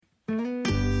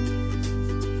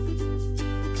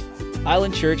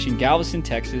Island Church in Galveston,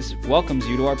 Texas welcomes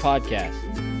you to our podcast.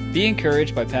 Be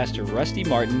encouraged by Pastor Rusty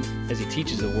Martin as he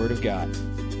teaches the Word of God.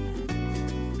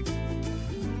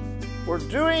 We're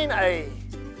doing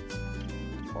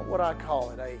what would I call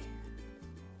it? A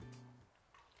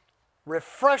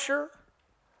refresher,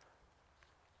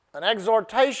 an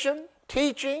exhortation,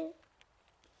 teaching,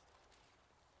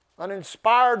 an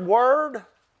inspired word.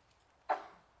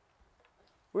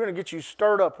 We're going to get you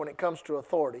stirred up when it comes to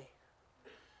authority.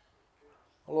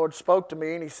 The Lord spoke to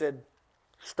me and He said,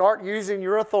 start using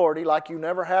your authority like you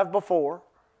never have before.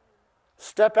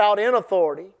 Step out in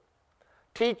authority.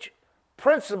 Teach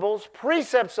principles,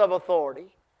 precepts of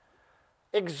authority.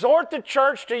 Exhort the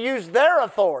church to use their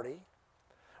authority,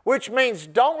 which means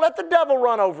don't let the devil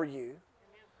run over you.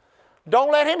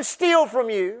 Don't let him steal from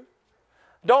you.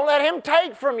 Don't let him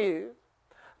take from you.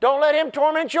 Don't let him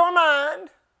torment your mind.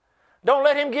 Don't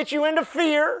let him get you into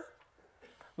fear.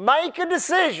 Make a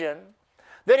decision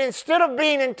that instead of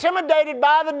being intimidated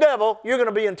by the devil, you're going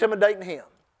to be intimidating him.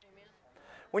 Amen.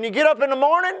 When you get up in the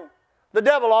morning, the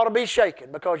devil ought to be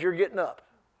shaken because you're getting up.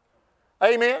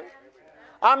 Amen?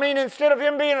 I mean, instead of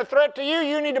him being a threat to you,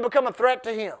 you need to become a threat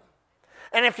to him.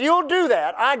 And if you'll do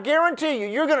that, I guarantee you,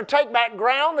 you're going to take back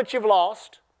ground that you've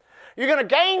lost. You're going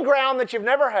to gain ground that you've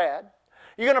never had.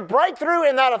 You're going to break through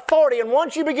in that authority, and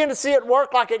once you begin to see it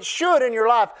work like it should in your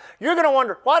life, you're going to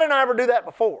wonder, why didn't I ever do that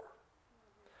before?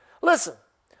 Listen,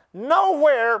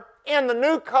 nowhere in the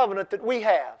new covenant that we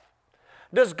have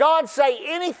does God say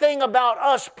anything about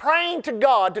us praying to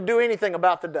God to do anything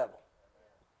about the devil.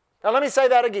 Now let me say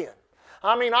that again.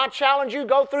 I mean, I challenge you,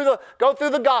 go through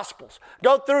the Gospels.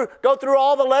 Go through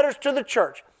all the letters to the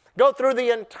church. Go through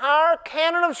the entire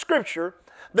canon of Scripture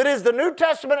that is the New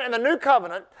Testament and the New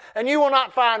Covenant, and you will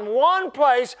not find one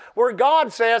place where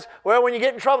God says, well, when you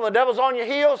get in trouble, the devil's on your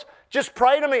heels, just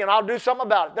pray to me and I'll do something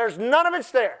about it. There's none of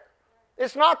it's there.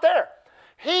 It's not there.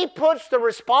 He puts the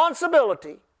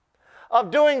responsibility of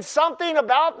doing something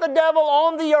about the devil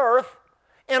on the earth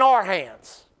in our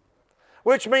hands.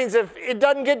 Which means if it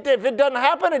doesn't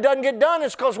happen, it doesn't get done,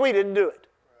 it's because we didn't do it.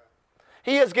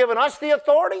 He has given us the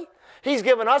authority. He's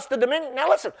given us the dominion. Now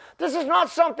listen, this is not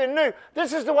something new.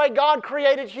 This is the way God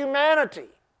created humanity.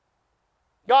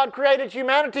 God created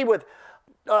humanity with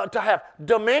to have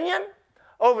dominion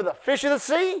over the fish of the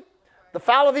sea, the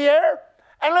fowl of the air,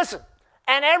 and listen,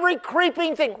 and every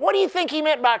creeping thing. What do you think He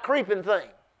meant by creeping thing?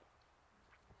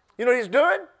 You know what He's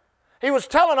doing? He was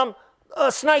telling them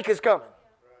a snake is coming.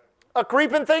 A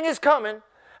creeping thing is coming,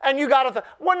 and you got to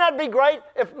wouldn't that be great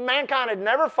if mankind had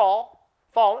never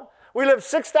fallen? We lived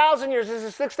 6,000 years. This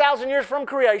is 6,000 years from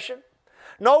creation.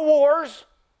 No wars,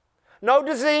 no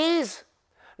disease,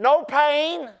 no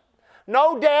pain,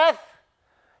 no death.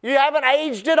 You haven't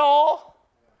aged at all.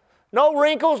 No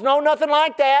wrinkles, no nothing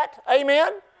like that.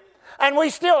 Amen? And we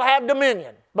still have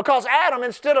dominion. Because Adam,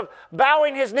 instead of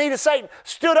bowing his knee to Satan,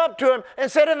 stood up to him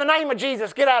and said, in the name of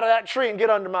Jesus, get out of that tree and get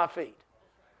under my feet.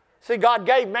 See, God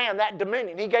gave man that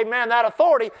dominion. He gave man that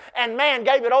authority, and man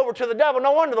gave it over to the devil.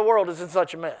 No wonder the world is in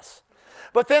such a mess.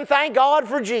 But then thank God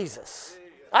for Jesus.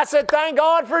 I said, thank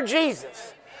God for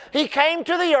Jesus. He came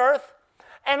to the earth,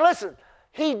 and listen,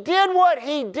 He did what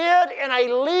He did in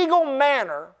a legal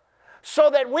manner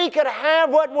so that we could have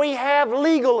what we have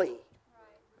legally.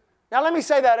 Now let me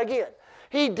say that again.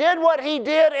 He did what He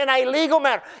did in a legal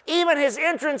manner. Even His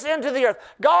entrance into the earth.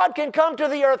 God can come to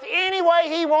the earth any way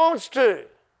He wants to.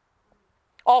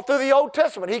 All through the Old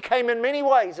Testament, He came in many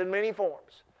ways, in many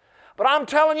forms. But I'm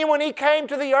telling you, when He came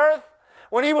to the earth,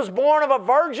 when He was born of a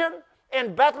virgin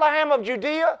in Bethlehem of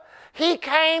Judea, He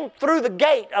came through the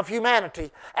gate of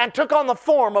humanity and took on the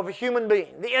form of a human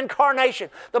being. The incarnation,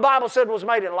 the Bible said, was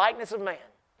made in likeness of man.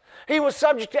 He was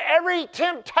subject to every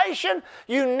temptation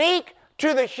unique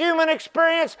to the human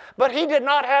experience, but He did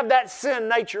not have that sin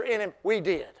nature in Him. We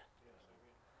did.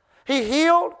 He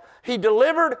healed, He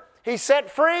delivered, He set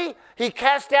free, He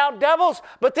cast out devils,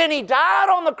 but then He died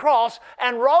on the cross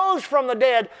and rose from the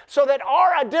dead so that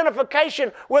our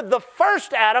identification with the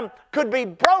first Adam could be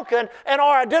broken and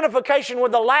our identification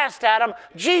with the last Adam,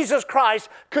 Jesus Christ,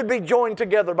 could be joined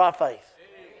together by faith.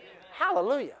 Amen.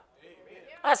 Hallelujah. Amen.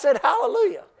 I said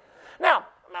hallelujah. Now,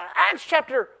 Acts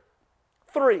chapter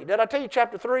 3. Did I tell you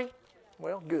chapter 3?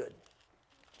 Well, good.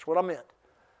 That's what I meant.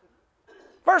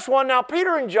 Verse 1, now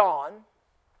Peter and John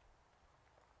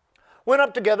went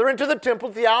up together into the temple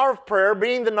at the hour of prayer,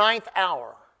 being the 9th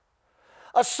hour.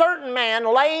 A certain man,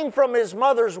 lame from his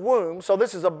mother's womb, so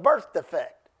this is a birth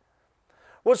defect,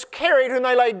 was carried, whom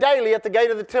they laid daily at the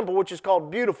gate of the temple, which is called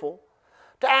Beautiful,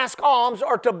 to ask alms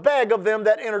or to beg of them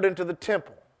that entered into the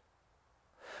temple.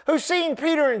 Who, seeing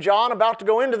Peter and John about to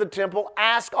go into the temple,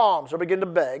 ask alms or begin to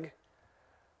beg.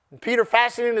 And Peter,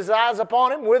 fastening his eyes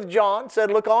upon him with John, said,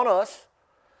 Look on us.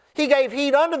 He gave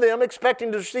heed unto them,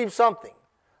 expecting to receive something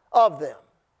of them.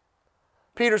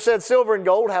 Peter said, Silver and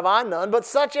gold have I none, but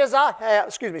such as I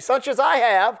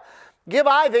have, give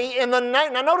I thee in the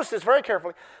name. Now notice this very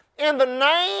carefully. In the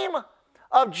name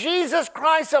of Jesus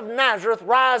Christ of Nazareth,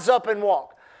 rise up and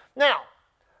walk. Now,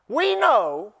 we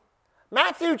know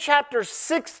Matthew chapter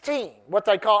 16,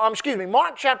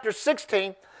 Mark chapter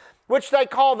 16, which they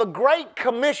call the Great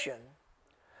Commission.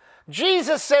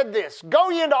 Jesus said this, Go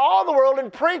ye into all the world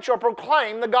and preach or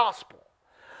proclaim the gospel.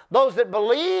 Those that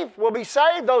believe will be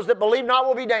saved, those that believe not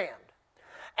will be damned.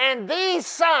 And these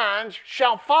signs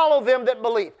shall follow them that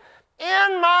believe.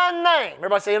 In my name,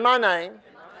 everybody say, in my name,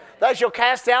 they shall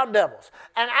cast out devils.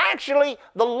 And actually,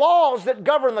 the laws that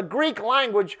govern the Greek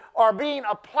language are being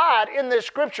applied in this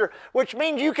scripture, which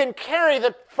means you can carry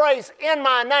the phrase, in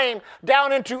my name,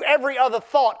 down into every other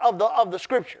thought of the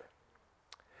scripture.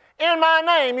 In my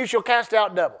name, you shall cast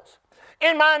out devils.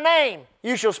 In my name,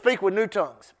 you shall speak with new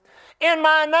tongues. In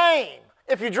my name,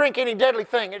 if you drink any deadly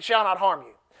thing, it shall not harm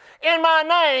you. In my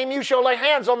name, you shall lay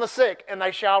hands on the sick, and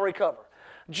they shall recover.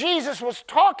 Jesus was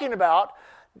talking about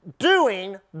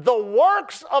doing the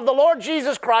works of the Lord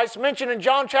Jesus Christ mentioned in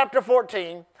John chapter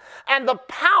 14, and the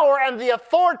power and the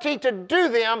authority to do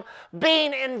them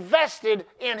being invested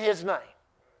in His name.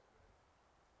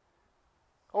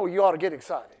 Oh, you ought to get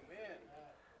excited. Amen.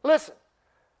 Listen,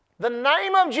 the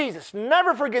name of Jesus,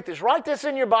 never forget this, write this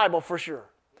in your Bible for sure.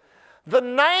 The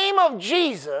name of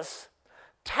Jesus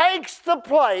takes the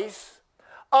place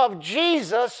of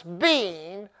Jesus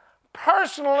being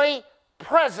personally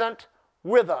present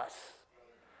with us.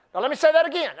 Now let me say that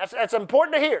again. That's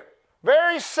important to hear.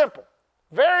 Very simple.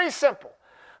 Very simple.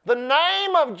 The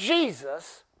name of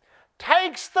Jesus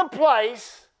takes the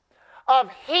place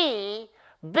of He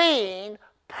being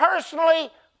personally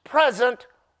present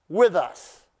with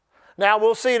us. Now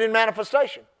we'll see it in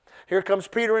manifestation. Here comes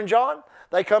Peter and John.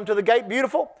 They come to the gate,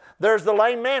 beautiful. There's the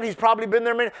lame man. He's probably been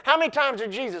there many. How many times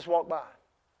did Jesus walk by?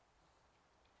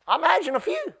 I imagine a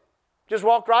few. Just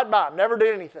walked right by him, never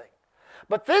did anything.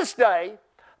 But this day,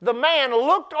 the man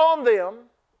looked on them,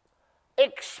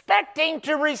 expecting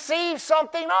to receive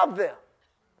something of them.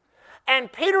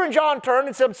 And Peter and John turned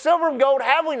and said, Silver and gold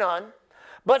have we none,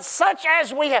 but such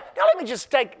as we have. Now let me just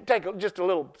take just a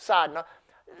little side note.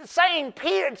 Saying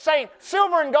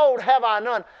silver and gold have I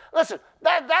none. Listen,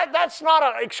 that's not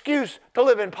an excuse to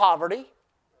live in poverty.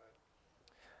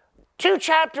 2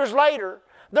 chapters later,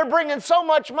 they're bringing so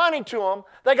much money to them,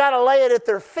 they got to lay it at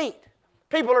their feet.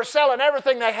 People are selling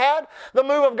everything they had. The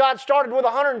move of God started with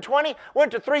 120,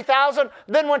 went to 3,000,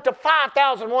 then went to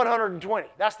 5,120.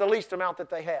 That's the least amount that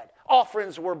they had.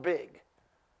 Offerings were big.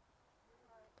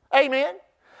 Amen?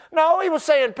 No, he was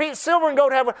saying, silver and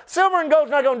gold silver and gold's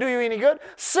not going to do you any good.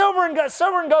 Silver and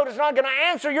gold is not going to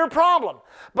answer your problem.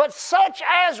 But such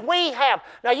as we have.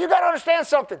 Now you got to understand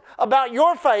something about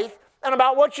your faith and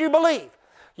about what you believe.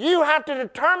 You have to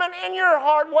determine in your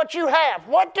heart what you have.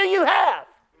 What do you have?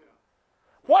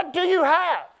 What do you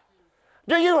have?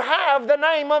 Do you have the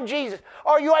name of Jesus?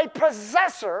 Are you a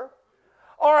possessor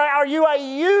or are you a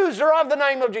user of the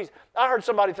name of Jesus? I heard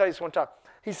somebody tell you this one time.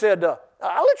 He said,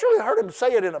 I literally heard him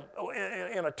say it in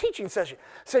a teaching session.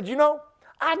 He said, you know,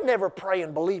 I'd never pray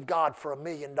and believe God for $1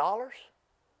 million.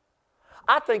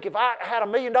 I think if I had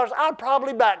 $1 million, I'd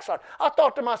probably backslide. I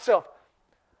thought to myself,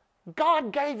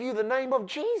 God gave you the name of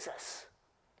Jesus.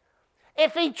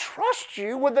 If He trusts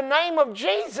you with the name of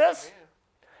Jesus,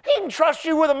 He can trust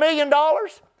you with $1 million.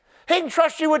 He can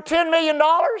trust you with $10 million.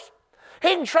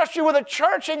 He can trust you with a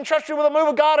church. He can trust you with a move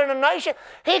of God in a nation.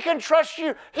 He can trust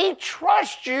you. He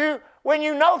trusts you when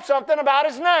you know something about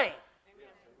His name.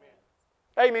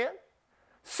 Amen. Amen.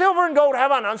 Silver and gold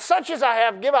have I none. Such as I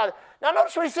have, give I. Now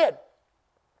notice what He said.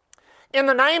 In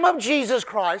the name of Jesus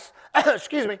Christ,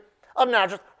 of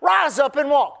Nazareth, rise up and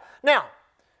walk. Now,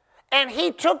 and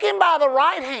He took him by the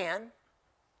right hand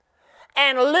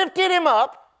and lifted him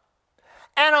up,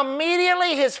 and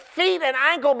immediately his feet and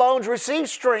ankle bones received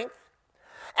strength,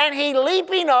 and he,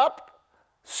 leaping up,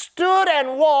 stood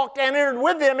and walked and entered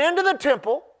with them into the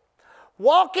temple,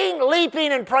 walking,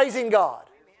 leaping, and praising God.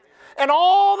 And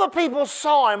all the people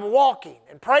saw him walking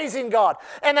and praising God,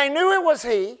 and they knew it was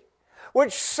he,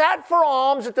 which sat for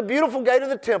alms at the beautiful gate of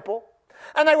the temple,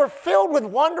 and they were filled with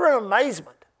wonder and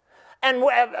amazement and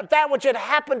at that which had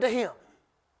happened to him.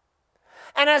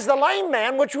 And as the lame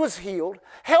man, which was healed,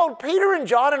 held Peter and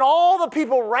John, and all the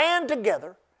people ran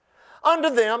together unto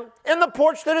them in the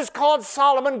porch that is called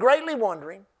Solomon, greatly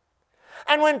wondering.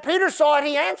 And when Peter saw it,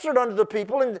 he answered unto the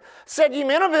people and said, Ye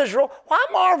men of Israel, why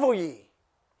marvel ye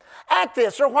at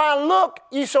this, or why look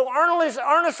ye so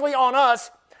earnestly on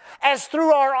us, as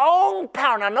through our own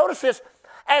power. Now notice this,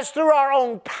 as through our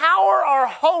own power or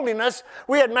holiness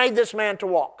we had made this man to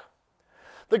walk.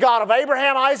 The God of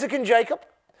Abraham, Isaac, and Jacob,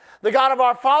 the God of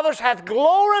our fathers, hath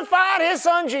glorified his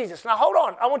Son Jesus. Now hold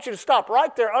on, I want you to stop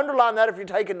right there. Underline that if you're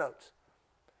taking notes.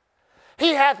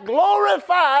 He hath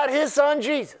glorified his Son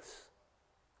Jesus.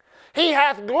 He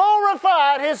hath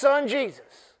glorified his Son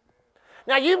Jesus.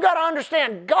 Now you've got to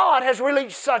understand, God has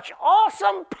released such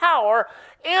awesome power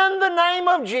in the name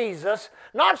of Jesus,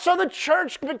 not so the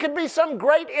church could be some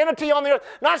great entity on the earth,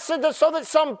 not so that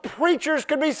some preachers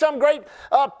could be some great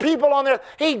people on the earth.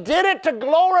 He did it to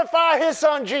glorify his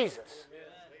Son Jesus.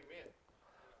 Amen.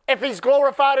 If he's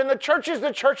glorified in the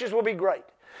churches will be great.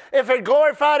 If he's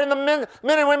glorified in the men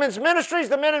and women's ministries,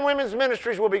 the men and women's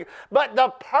ministries will be. But the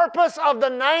purpose of the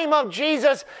name of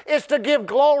Jesus is to give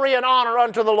glory and honor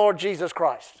unto the Lord Jesus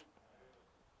Christ.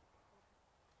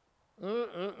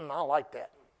 I like that.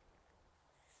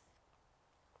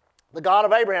 The God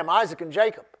of Abraham, Isaac, and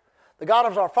Jacob, the God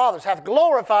of our fathers, hath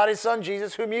glorified his Son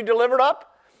Jesus, whom you delivered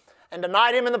up and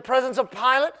denied him in the presence of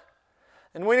Pilate.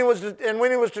 And when he was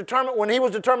determined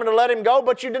to let him go,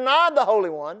 but you denied the Holy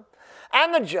One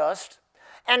and the just,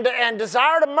 and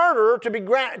desired a murderer to be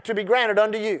granted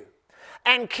unto you,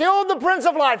 and killed the Prince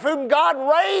of Life, whom God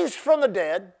raised from the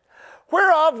dead,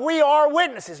 whereof we are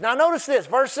witnesses. Now notice this,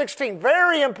 verse 16,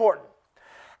 very important.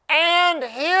 And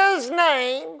his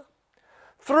name,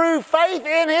 through faith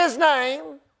in his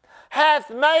name, hath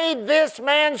made this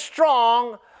man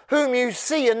strong, whom you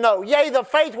see and know. Yea, the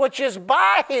faith which is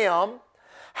by him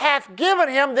hath given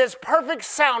him this perfect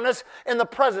soundness in the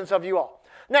presence of you all.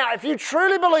 Now, if you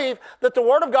truly believe that the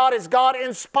Word of God is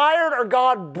God-inspired or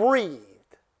God-breathed,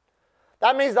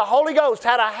 that means the Holy Ghost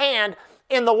had a hand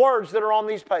in the words that are on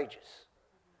these pages.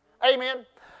 Amen.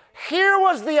 Here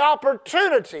was the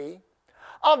opportunity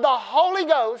of the Holy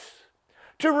Ghost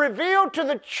to reveal to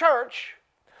the church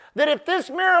that if this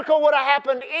miracle would have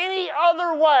happened any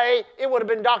other way, it would have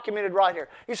been documented right here.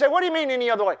 You say, what do you mean any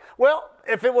other way? Well,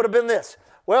 if it would have been this.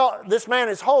 Well, this man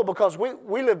is whole because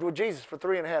we lived with Jesus for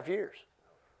 3.5 years.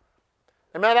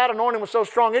 And man, that anointing was so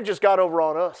strong, it just got over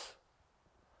on us.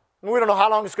 And we don't know how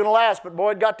long it's going to last, but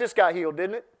boy, it got this guy healed,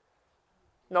 didn't it?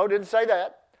 No, it didn't say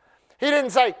that. He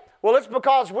didn't say, well, it's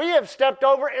because we have stepped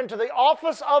over into the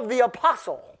office of the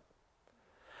apostle.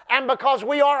 And because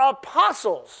we are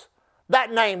apostles,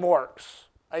 that name works.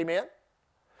 Amen?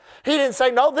 He didn't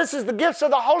say, no, this is the gifts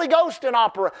of the Holy Ghost in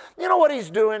opera. You know what he's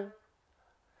doing?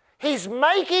 He's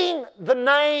making the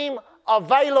name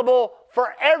available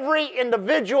for every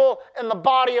individual in the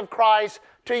body of Christ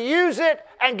to use it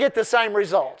and get the same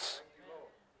results.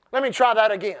 Let me try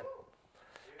that again.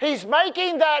 He's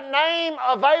making that name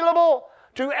available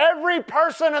to every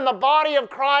person in the body of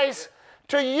Christ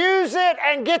to use it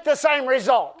and get the same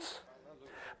results.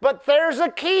 But there's a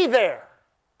key there.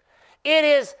 It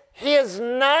is his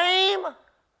name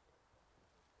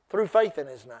through faith in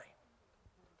his name.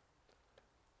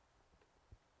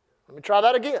 Let me try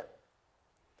that again.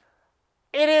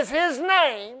 It is his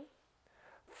name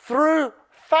through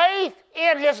faith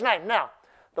in his name. Now,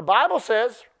 the Bible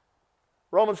says,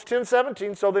 Romans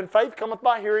 10:17, so then faith cometh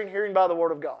by hearing, hearing by the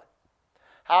word of God.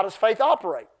 How does faith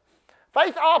operate?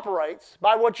 Faith operates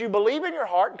by what you believe in your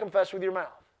heart and confess with your mouth.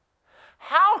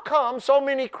 How come so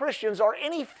many Christians are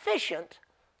inefficient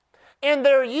in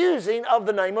their using of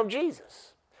the name of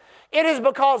Jesus? It is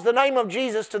because the name of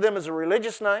Jesus to them is a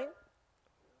religious name,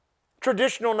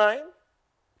 traditional name,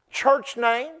 church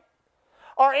name,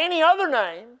 or any other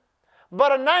name,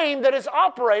 but a name that is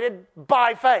operated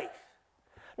by faith.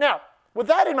 Now, with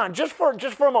that in mind, just for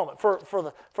a moment,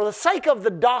 for the sake of the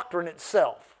doctrine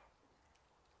itself,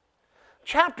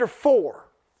 chapter 4,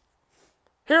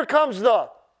 here comes the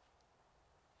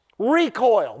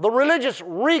recoil, the religious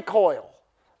recoil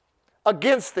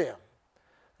against them.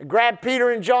 They grab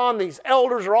Peter and John, these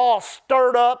elders are all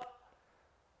stirred up.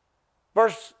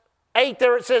 Verse 8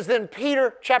 there it says, then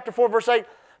Peter, chapter 4, verse 8,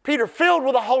 Peter filled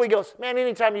with the Holy Ghost. Man,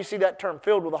 anytime you see that term,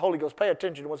 filled with the Holy Ghost, pay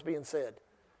attention to what's being said.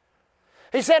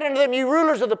 He said unto them, you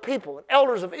rulers of the people and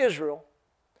elders of Israel,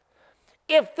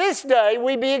 if this day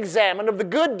we be examined of the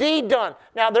good deed done.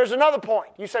 Now, there's another point.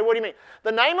 You say, what do you mean?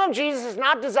 The name of Jesus is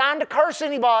not designed to curse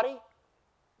anybody.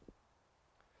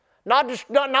 Not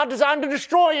designed to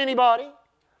destroy anybody.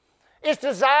 It's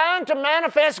designed to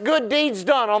manifest good deeds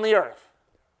done on the earth.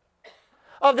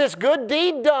 Of this good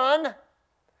deed done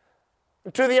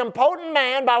to the impotent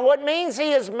man, by what means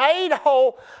he is made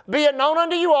whole, be it known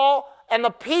unto you all and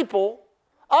the people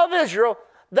of Israel,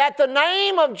 that the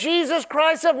name of Jesus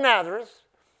Christ of Nazareth,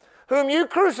 whom you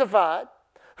crucified,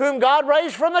 whom God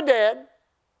raised from the dead,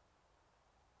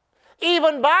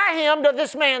 even by him doth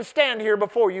this man stand here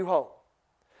before you whole.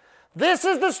 This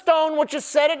is the stone which is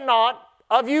set at naught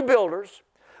of you builders,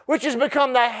 which has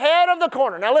become the head of the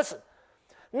corner. Now listen,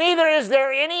 neither is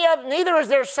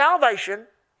there salvation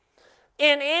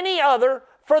in any other,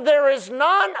 for there is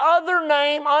none other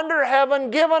name under heaven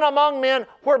given among men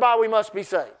whereby we must be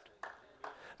saved.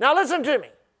 Now listen to me.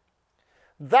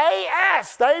 They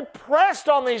pressed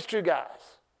on these two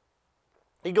guys.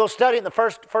 You go study in the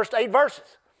first 8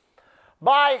 verses.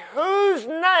 By whose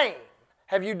name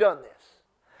have you done this?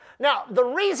 Now, the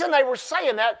reason they were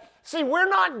saying that, see, we're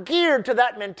not geared to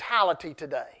that mentality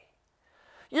today.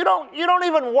 You don't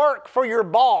even work for your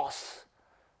boss.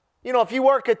 You know, if you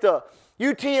work at the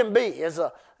UTMB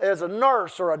as a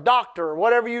nurse or a doctor or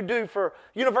whatever you do for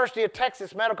University of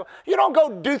Texas Medical, you don't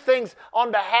go do things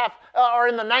on behalf or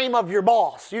in the name of your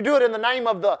boss. You do it in the name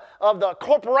of the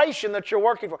corporation that you're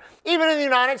working for. Even in the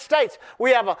United States,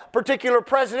 we have a particular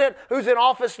president who's in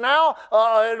office now.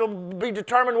 It'll be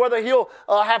determined whether he'll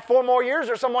have 4 more years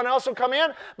or someone else will come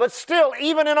in. But still,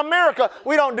 even in America,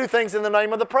 we don't do things in the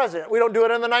name of the president. We don't do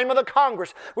it in the name of the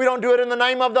Congress. We don't do it in the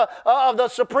name of the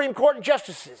Supreme Court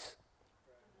justices.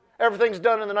 Everything's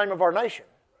done in the name of our nation.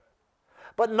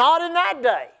 But not in that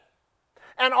day.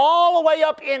 And all the way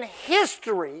up in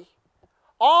history,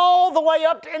 all the way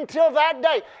up until that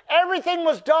day, everything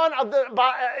was done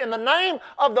in the name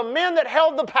of the men that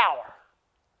held the power.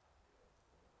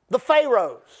 The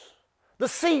Pharaohs, the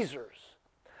Caesars,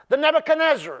 the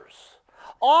Nebuchadnezzars,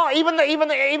 even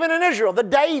in Israel, the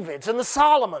Davids and the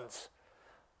Solomons.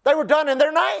 They were done in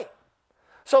their name.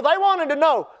 So they wanted to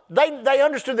know, they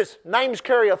understood this. Names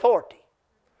carry authority.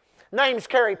 Names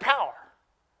carry power.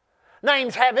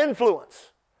 Names have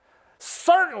influence.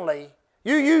 Certainly,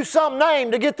 you use some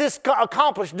name to get this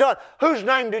accomplished, done. Whose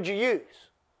name did you use?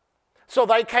 So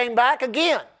they came back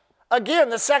again,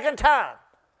 the second time.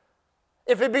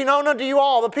 If it be known unto you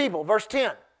all, the people, verse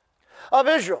 10, of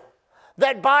Israel,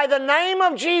 that by the name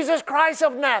of Jesus Christ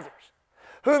of Nazareth,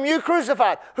 whom you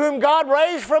crucified, whom God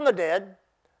raised from the dead,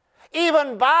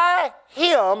 even by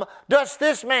him does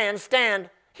this man stand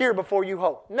here before you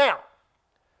whole. Now,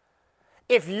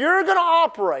 if you're going to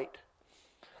operate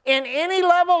in any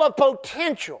level of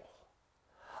potential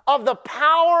of the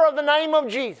power of the name of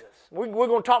Jesus, we're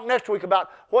going to talk next week about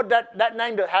what that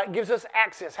name does, how it gives us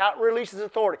access, how it releases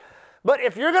authority. But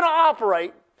if you're going to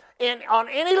operate on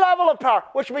any level of power,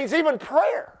 which means even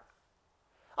prayer.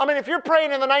 I mean, if you're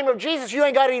praying in the name of Jesus, you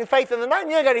ain't got any faith in the name,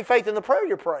 you ain't got any faith in the prayer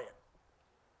you're praying.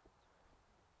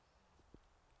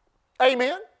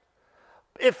 Amen?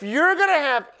 If you're going to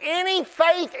have any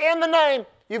faith in the name,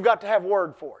 you've got to have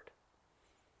word for it.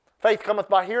 Faith cometh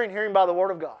by hearing, hearing by the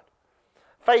word of God.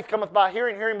 Faith cometh by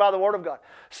hearing, hearing by the word of God.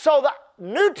 So the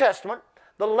New Testament,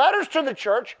 the letters to the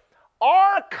church,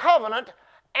 our covenant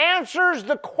answers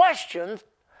the questions,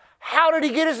 how did he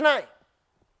get his name?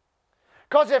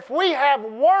 Because if we have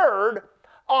word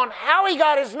on how he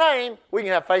got his name, we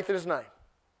can have faith in his name. Amen.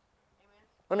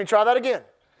 Let me try that again.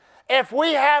 If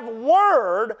we have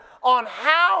word on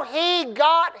how he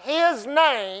got his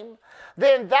name,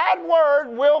 then that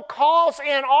word will cause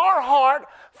in our heart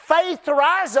faith to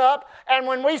rise up. And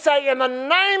when we say, in the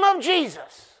name of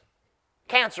Jesus,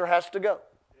 cancer has to go.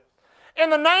 In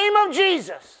the name of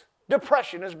Jesus,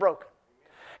 depression is broken.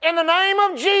 In the name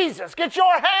of Jesus, get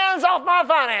your hands off my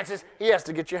finances. He has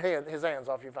to get his hands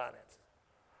off your finances.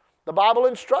 The Bible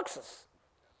instructs us.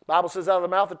 The Bible says out of the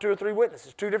mouth of 2 or 3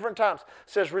 witnesses, 2 different times,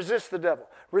 says resist the devil,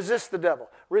 resist the devil,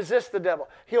 resist the devil.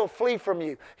 He'll flee from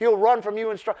you. He'll run from you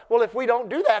and start. Well, if we don't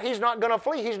do that, he's not going to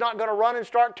flee. He's not going to run and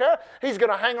start terror. He's going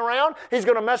to hang around. He's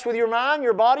going to mess with your mind,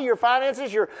 your body, your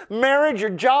finances, your marriage, your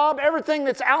job, everything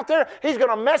that's out there. He's going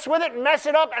to mess with it and mess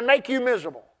it up and make you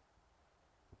miserable.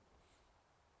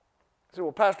 I said,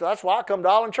 well, Pastor, that's why I come to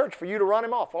Island Church, for you to run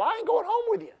him off. Well, I ain't going home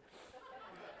with you.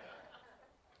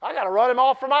 I got to run him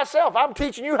off for myself. I'm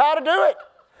teaching you how to do it.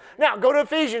 Now, go to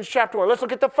Ephesians chapter 1. Let's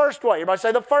look at the first way. Everybody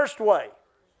say the first way.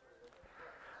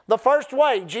 The first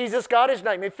way Jesus got his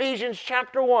name. Ephesians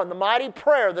chapter 1, the mighty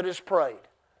prayer that is prayed.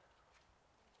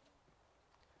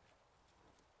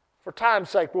 For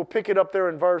time's sake, we'll pick it up there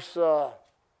in verse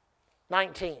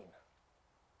 19.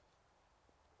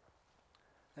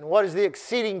 And what is the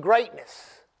exceeding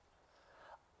greatness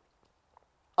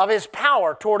of his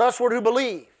power toward usward who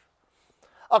believe,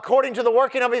 according to the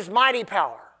working of his mighty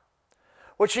power,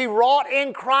 which he wrought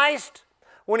in Christ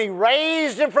when he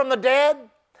raised him from the dead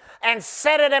and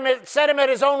set him at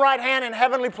his own right hand in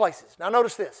heavenly places. Now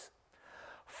notice this.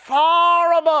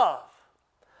 Far above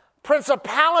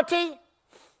principality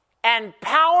and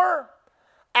power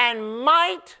and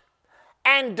might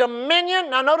and dominion.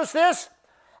 Now notice this.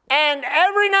 And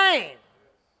every name.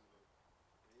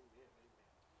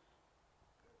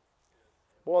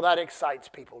 Boy, that excites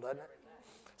people, doesn't it?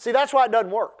 See, that's why it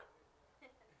doesn't work.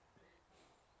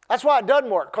 That's why it doesn't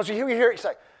work. Because you hear it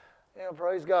say, yeah,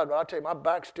 praise God, but I'll tell you, my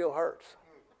back still hurts.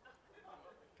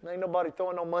 Ain't nobody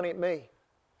throwing no money at me.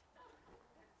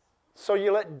 So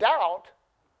you let doubt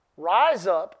rise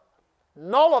up,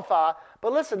 nullify.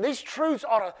 But listen, these truths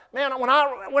ought to, man, when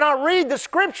I read the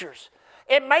Scriptures,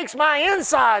 it makes my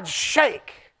insides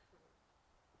shake.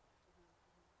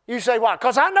 You say, why?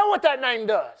 Because I know what that name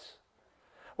does.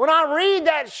 When I read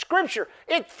that Scripture,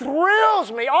 it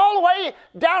thrills me all the way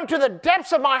down to the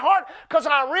depths of my heart because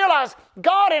I realize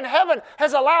God in heaven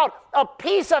has allowed a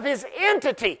piece of His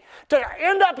entity to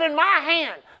end up in my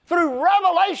hand through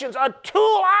revelations, a tool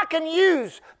I can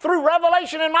use through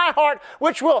revelation in my heart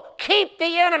which will keep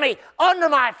the enemy under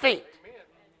my feet.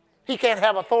 He can't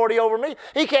have authority over me.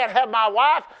 He can't have my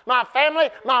wife, my family,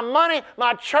 my money,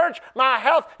 my church, my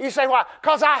health. You say, why?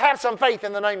 Because I have some faith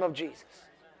in the name of Jesus.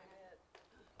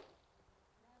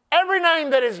 Every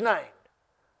name that is named,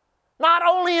 not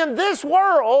only in this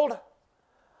world,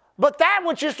 but that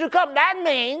which is to come. That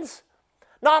means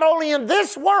not only in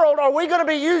this world are we going to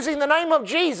be using the name of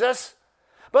Jesus,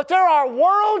 but there are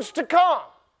worlds to come.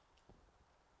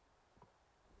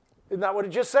 Isn't that what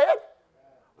it just said?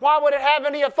 Why would it have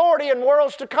any authority in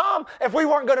worlds to come if we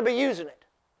weren't going to be using it?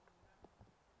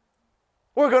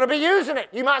 We're going to be using it.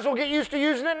 You might as well get used to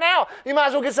using it now. You might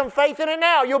as well get some faith in it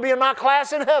now. You'll be in my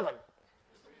class in heaven.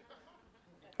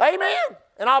 Amen.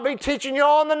 And I'll be teaching you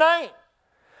on the name.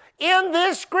 In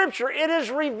this Scripture, it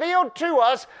is revealed to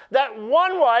us that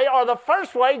one way, or the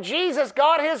first way, Jesus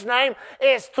got His name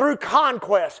is through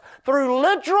conquest, through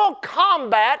literal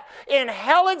combat in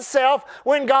hell itself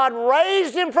when God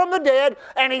raised Him from the dead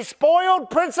and He spoiled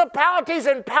principalities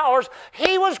and powers.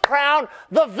 He was crowned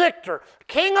the victor,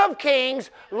 King of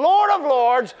kings, Lord of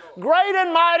lords, great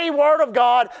and mighty Word of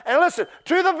God. And listen,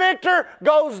 to the victor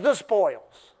goes the spoils.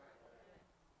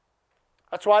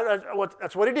 That's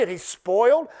what He did. He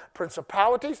spoiled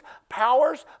principalities,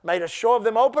 powers, made a show of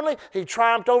them openly. He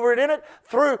triumphed over it in it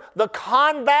through the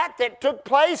combat that took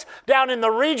place down in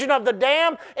the region of the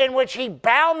dam in which He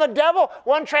bound the devil.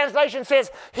 One translation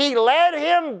says, He led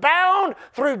him bound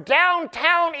through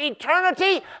downtown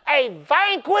eternity, a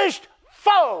vanquished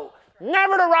foe,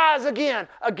 never to rise again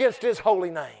against His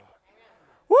holy name.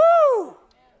 Woo!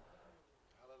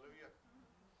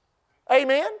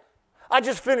 Amen. I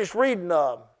just finished reading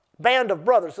Band of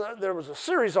Brothers. There was a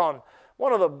series on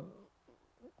one of the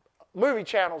movie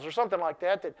channels or something like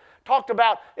that that talked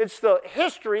about, it's the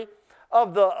history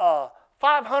of the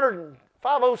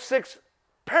 506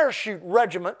 Parachute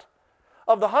Regiment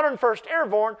of the 101st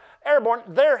Airborne,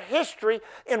 their history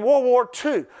in World War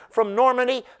II, from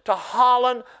Normandy to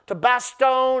Holland to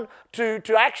Bastogne to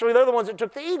actually they're the ones that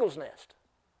took the Eagle's Nest.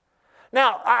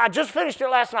 Now, I just finished it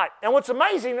last night, and what's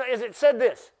amazing is it said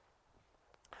this.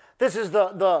 This is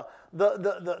the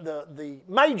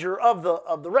major of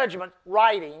the regiment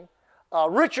writing.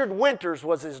 Richard Winters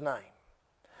was his name.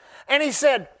 And he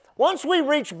said, once we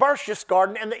reached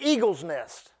Berchtesgaden and the Eagle's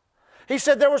Nest, he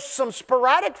said there was some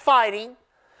sporadic fighting,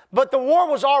 but the war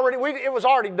was already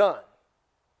done.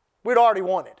 We'd already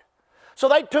won it. So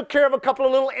they took care of a couple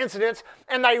of little incidents,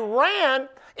 and they ran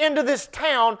into this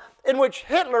town in which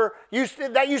Hitler used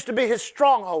to be his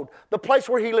stronghold, the place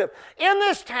where he lived. In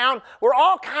this town were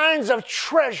all kinds of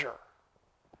treasure.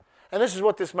 And this is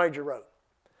what this major wrote.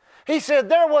 He said,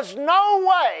 there was no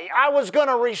way I was going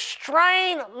to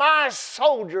restrain my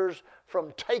soldiers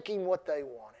from taking what they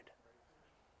wanted.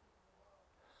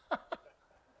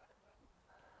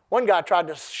 One guy tried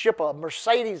to ship a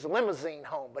Mercedes limousine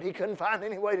home, but he couldn't find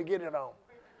any way to get it home.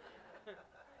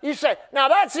 You say, now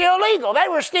that's illegal. They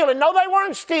were stealing. No, they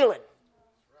weren't stealing.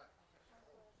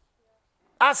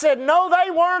 I said, no,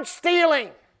 they weren't stealing.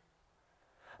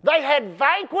 They had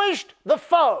vanquished the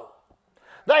foe.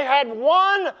 They had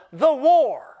won the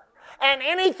war. And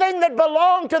anything that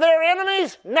belonged to their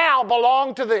enemies now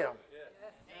belonged to them.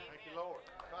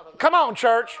 Come on,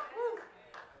 church.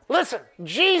 Listen,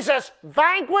 Jesus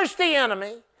vanquished the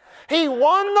enemy. He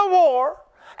won the war.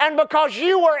 And because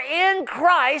you were in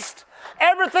Christ,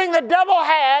 everything the devil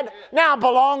had now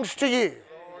belongs to you.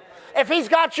 If he's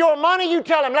got your money, you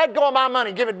tell him, let go of my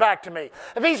money, give it back to me.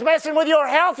 If he's messing with your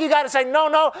health, you got to say,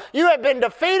 no, you have been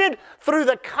defeated through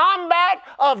the combat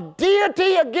of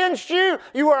deity against you.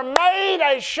 You are made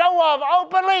a show of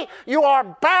openly. You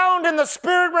are bound in the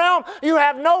spirit realm. You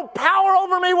have no power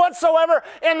over me whatsoever.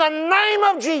 In the name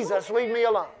of Jesus, leave me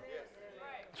alone.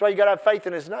 That's why you got to have faith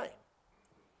in His name.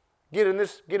 Get in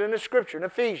this scripture in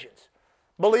Ephesians.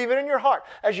 Believe it in your heart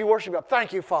as you worship God.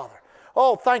 Thank you, Father.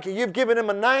 Oh, thank you. You've given him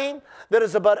a name that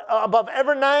is above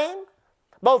every name,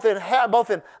 both here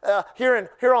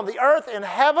on the earth, in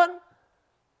heaven.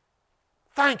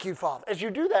 Thank you, Father. As you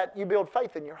do that, you build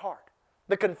faith in your heart.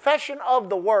 The confession of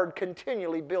the Word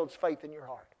continually builds faith in your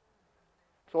heart.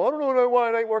 So I don't know why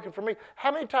it ain't working for me.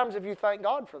 How many times have you thanked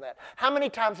God for that? How many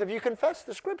times have you confessed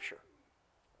the Scripture?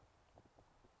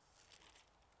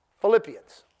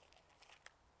 Philippians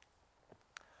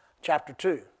chapter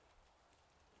 2.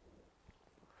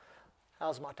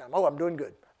 How's my time? Oh, I'm doing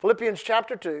good. Philippians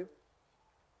chapter 2.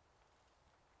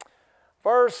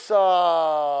 Let's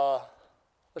try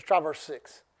verse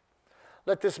 6.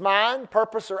 Let this mind,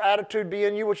 purpose, or attitude be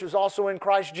in you, which was also in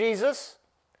Christ Jesus,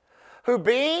 who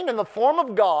being in the form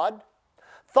of God,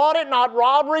 thought it not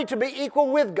robbery to be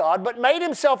equal with God, but made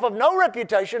himself of no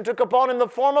reputation, took upon him the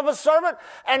form of a servant,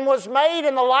 and was made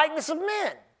in the likeness of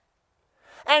men.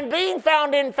 And being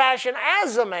found in fashion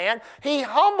as a man, he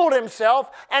humbled himself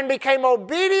and became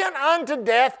obedient unto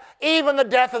death, even the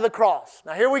death of the cross.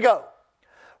 Now here we go.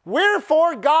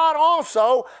 Wherefore God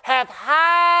also hath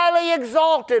highly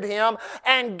exalted him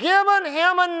and given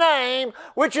him a name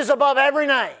which is above every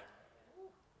name.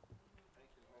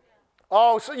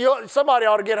 Oh, so somebody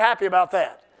ought to get happy about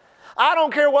that. I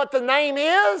don't care what the name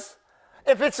is,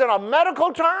 if it's in a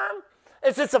medical term,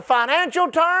 if it's a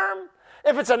financial term,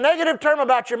 if it's a negative term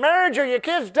about your marriage or your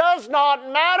kids, does not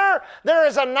matter. There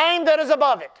is a name that is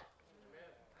above it.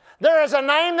 There is a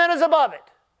name that is above it.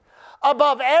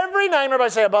 Above every name, everybody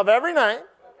say above every name.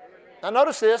 Now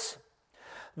notice this,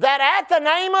 that at the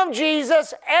name of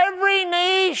Jesus, every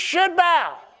knee should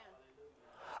bow,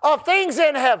 of things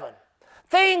in heaven,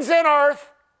 things in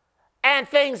earth, and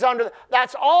things under.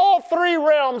 That's all three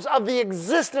realms of the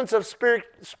existence of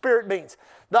spirit beings.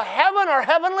 The heaven are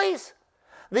heavenlies.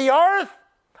 The earth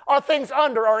are things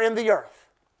under or in the earth.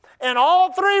 In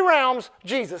all three realms,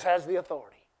 Jesus has the authority.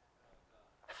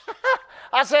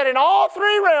 I said in all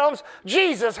three realms,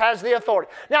 Jesus has the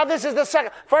authority. Now this is the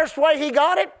second. First way he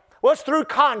got it was through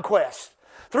conquest,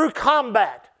 through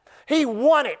combat. He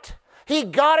won it. He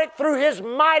got it through his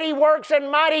mighty works and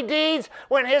mighty deeds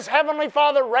when his heavenly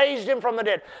Father raised him from the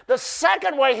dead. The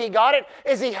second way he got it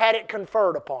is he had it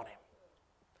conferred upon him.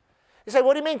 You say,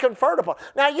 what do you mean conferred upon?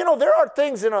 Now, you know, there are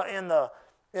things in the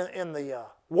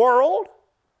world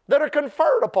that are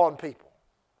conferred upon people.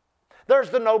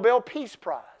 There's the Nobel Peace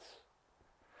Prize.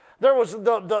 There was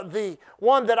the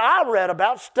one that I read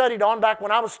about, studied on back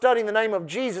when I was studying the name of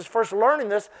Jesus, first learning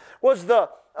this, was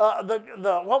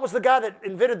what was the guy that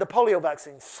invented the polio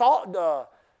vaccine?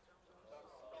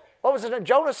 What was his name?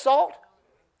 Jonas Salk?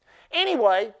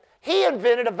 Anyway, he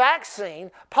invented a vaccine.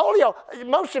 Polio,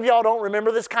 most of y'all don't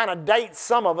remember, this kind of dates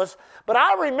some of us, but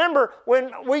I remember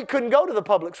when we couldn't go to the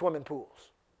public swimming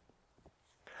pools.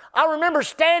 I remember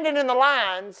standing in the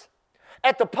lines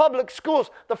at the public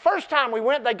schools. The first time we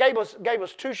went, they gave us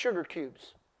 2 sugar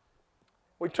cubes.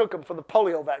 We took them for the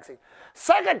polio vaccine.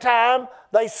 Second time,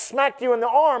 they smacked you in the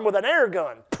arm with an air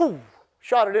gun. Poof!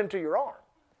 Shot it into your arm.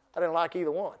 I didn't like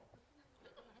either one.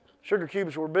 Sugar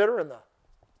cubes were bitter and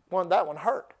that one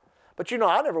hurt. But you know,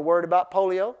 I never worried about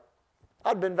polio.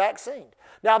 I'd been vaccinated.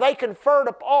 Now they conferred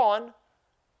upon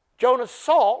Jonas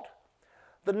Salk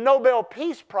the Nobel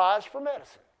Peace Prize for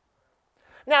medicine.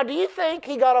 Now, do you think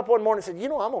he got up one morning and said, you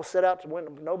know, I'm going to set out to win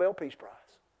the Nobel Peace Prize?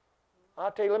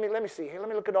 I'll tell you, let me see here. Let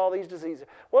me look at all these diseases.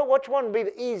 Well, which one would be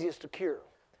the easiest to cure?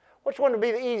 Which one would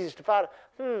be the easiest to fight?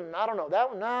 I don't know.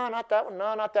 That one? No, not that one.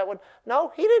 No, not that one.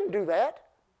 No, he didn't do that.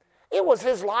 It was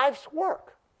his life's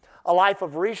work. A life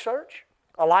of research,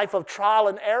 a life of trial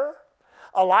and error,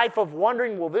 a life of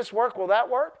wondering, will this work, will that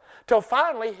work? Till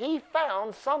finally he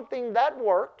found something that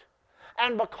worked,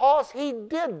 and because he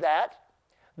did that,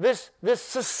 this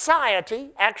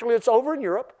society, actually it's over in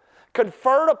Europe,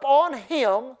 conferred upon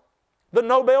him the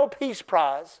Nobel Peace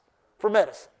Prize for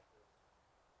medicine.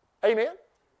 Amen?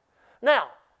 Now,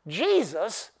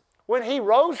 Jesus, when he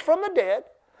rose from the dead,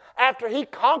 after he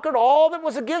conquered all that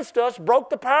was against us, broke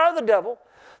the power of the devil,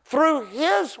 through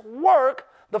his work,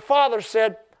 the Father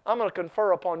said, I'm going to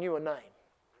confer upon you a name.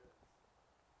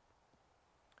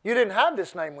 You didn't have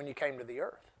this name when you came to the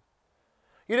earth.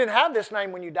 You didn't have this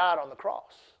name when you died on the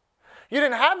cross. You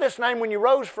didn't have this name when you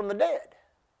rose from the dead.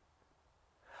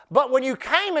 But when you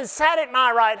came and sat at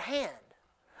my right hand,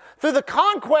 through the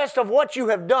conquest of what you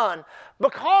have done,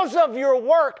 because of your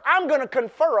work, I'm going to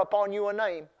confer upon you a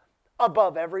name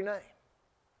above every name.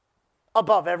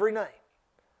 Above every name.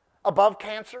 Above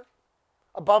cancer,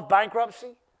 above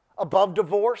bankruptcy, above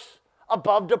divorce,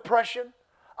 above depression,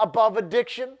 above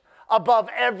addiction, above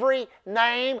every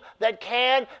name that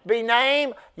can be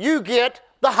named, you get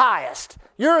the highest.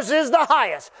 Yours is the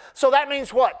highest. So that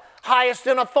means what? Highest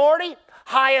in authority,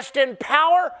 highest in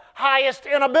power, highest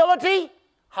in ability,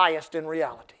 highest in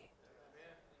reality.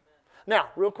 Now,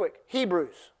 real quick,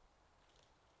 Hebrews.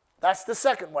 That's the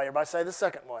second way. Everybody say the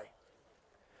second way.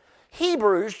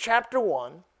 Hebrews chapter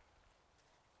 1.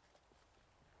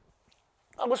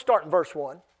 We'll start in verse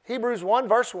 1. Hebrews 1,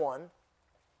 verse 1.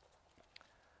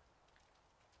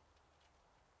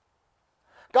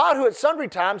 God, who at sundry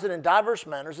times and in divers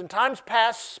manners, in times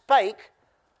past spake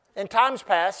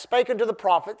unto the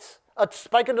prophets,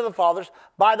 spake unto the fathers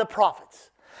by the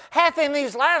prophets, hath in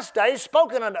these last days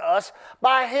spoken unto us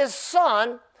by his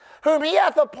Son, whom he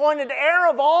hath appointed heir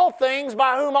of all things,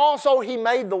 by whom also he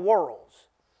made the worlds,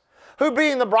 who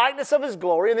being the brightness of his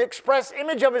glory and the express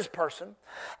image of his person,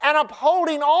 and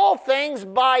upholding all things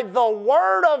by the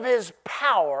word of his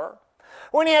power,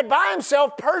 when he had by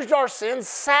himself purged our sins,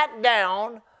 sat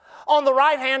down on the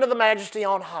right hand of the majesty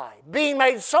on high, being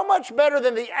made so much better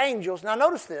than the angels. Now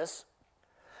notice this.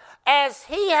 As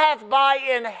he hath by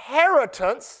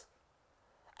inheritance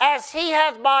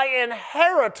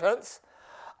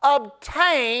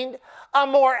obtained a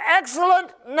more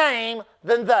excellent name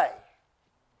than they.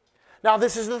 Now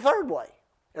this is the third way.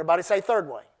 Everybody say third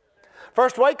way.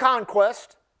 First way,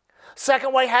 conquest.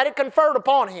 Second way, had it conferred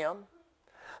upon him.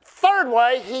 Third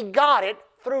way, he got it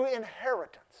through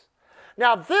inheritance.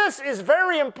 Now this is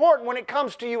very important when it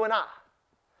comes to you and I.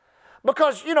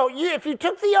 Because, if you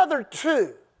took the other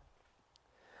two,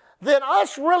 then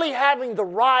us really having the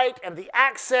right and the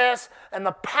access and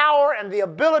the power and the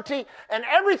ability and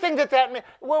everything that meant,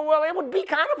 well, it would be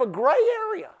kind of a gray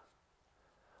area.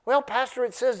 Well, Pastor,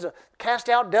 it says to cast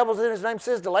out devils in his name,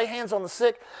 says to lay hands on the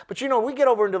sick. But we get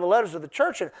over into the letters of the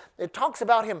church and it talks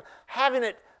about him having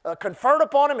it conferred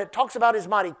upon him. It talks about his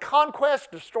mighty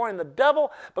conquest, destroying the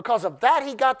devil. Because of that,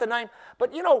 he got the name.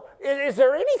 But, is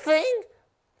there any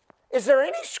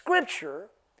scripture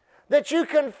that you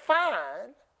can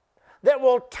find that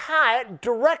will tie it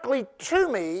directly to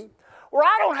me, where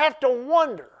I don't have to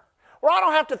wonder, where I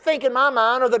don't have to think in my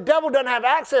mind, or the devil doesn't have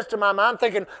access to my mind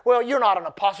thinking, well, you're not an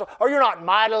apostle, or you're not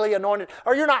mightily anointed,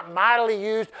 or you're not mightily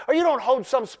used, or you don't hold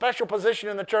some special position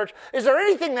in the church? Is there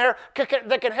anything there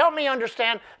that can help me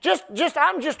understand,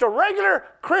 I'm just a regular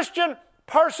Christian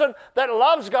person that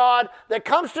loves God, that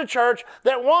comes to church,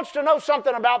 that wants to know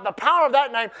something about the power of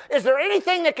that name? Is there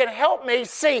anything that can help me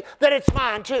see that it's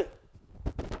mine too?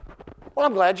 Well,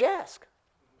 I'm glad you asked.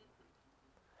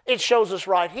 It shows us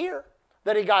right here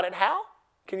that he got it how?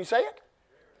 Can you say it?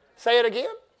 Say it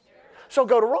again. So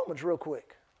go to Romans real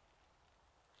quick.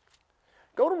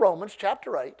 Go to Romans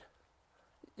chapter 8.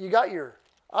 You got your,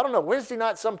 Wednesday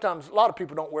night sometimes a lot of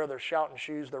people don't wear their shouting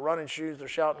shoes, their running shoes, their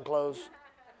shouting clothes.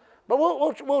 But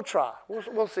we'll try.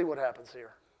 We'll see what happens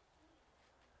here.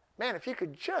 Man, if you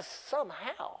could just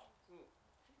somehow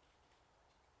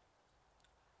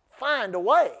find a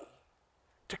way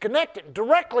to connect it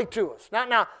directly to us.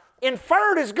 Now,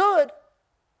 inferred is good.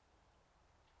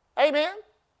 Amen?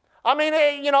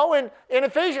 In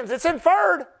Ephesians, it's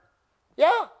inferred.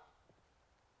 Yeah.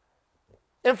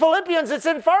 In Philippians, it's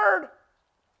inferred.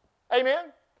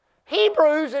 Amen?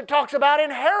 Hebrews, it talks about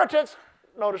inheritance.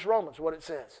 Notice Romans, what it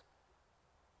says.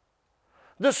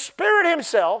 The Spirit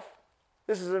himself,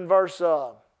 this is in verse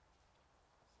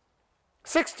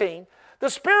 16, the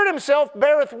Spirit himself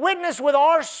beareth witness with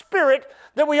our spirit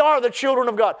that we are the children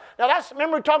of God. Now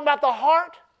remember we talking about the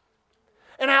heart?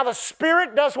 And how the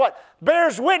Spirit does what?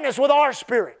 Bears witness with our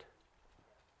spirit.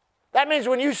 That means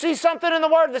when you see something in the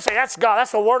Word, they say, that's God,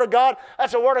 that's the Word of God,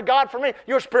 that's the Word of God for me.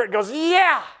 Your spirit goes,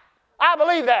 yeah, I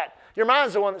believe that. Your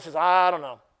mind's the one that says, I don't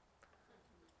know.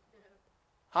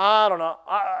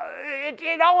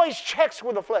 It always checks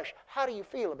with the flesh. How do you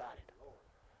feel about it?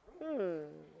 I don't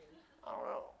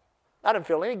know. I didn't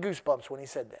feel any goosebumps when he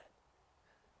said that.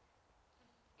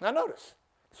 Now notice,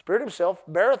 the Spirit himself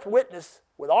beareth witness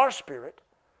with our spirit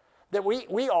that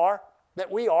we are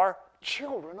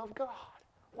children of God.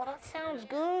 Well, that sounds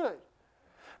good.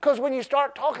 Because when you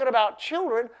start talking about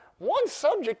children, one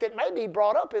subject that may be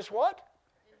brought up is what?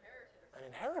 An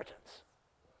inheritance.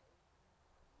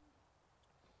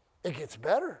 It gets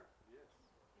better.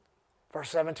 Verse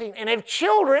 17, and if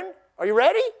children, are you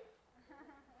ready?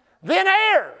 Then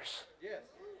heirs.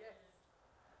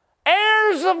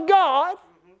 Heirs of God.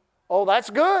 Oh, that's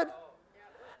good.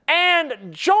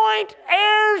 And joint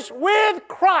heirs with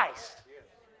Christ.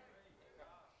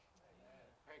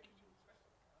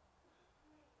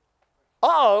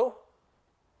 Uh-oh.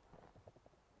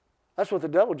 That's what the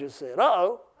devil just said.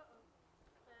 Uh-oh.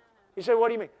 You say, what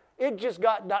do you mean? It just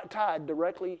got tied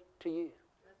directly to you.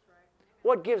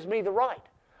 What gives me the right?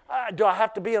 Do I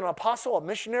have to be an apostle, a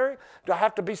missionary? Do I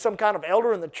have to be some kind of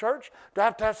elder in the church? Do I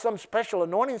have to have some special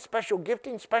anointing, special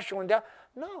gifting, special endowment?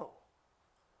 No.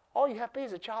 All you have to be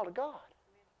is a child of God.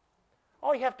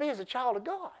 All you have to be is a child of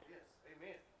God.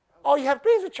 All you have to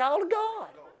be is a child of God.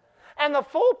 And the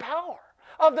full power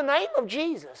of the name of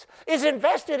Jesus is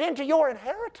invested into your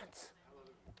inheritance.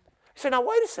 You say, now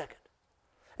wait a second.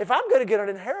 If I'm going to get an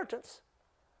inheritance,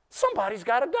 somebody's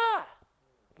got to die.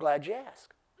 Glad you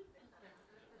asked.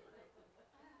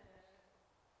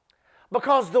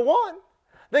 Because the one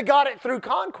that got it through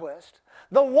conquest,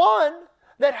 the one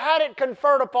that had it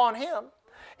conferred upon him,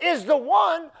 is the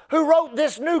one who wrote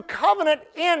this new covenant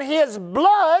in his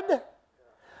blood,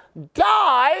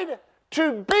 died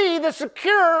to be the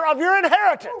securer of your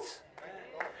inheritance.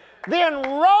 Then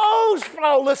rose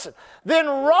from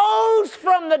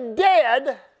the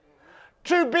dead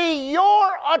to be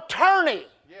your attorney,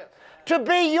 to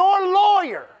be your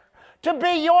lawyer, to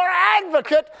be your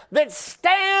advocate that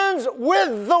stands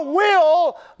with the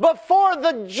will before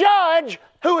the judge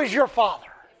who is your Father.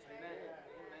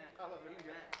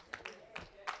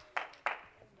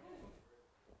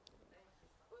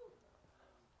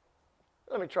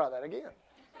 Let me try that again.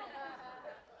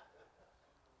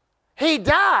 He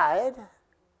died.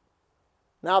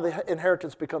 Now the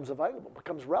inheritance becomes available,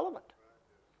 becomes relevant.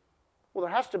 Well,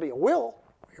 there has to be a will.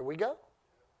 Here we go.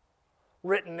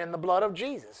 Written in the blood of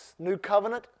Jesus. New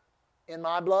covenant in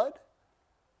my blood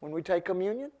when we take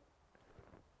communion.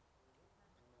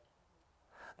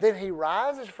 Then he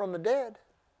rises from the dead,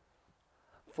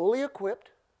 fully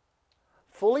equipped,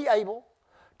 fully able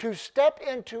to step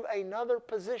into another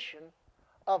position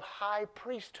of high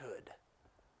priesthood.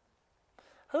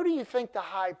 Who do you think the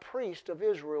high priest of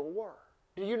Israel were?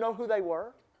 Do you know who they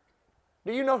were?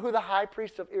 Do you know who the high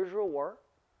priests of Israel were?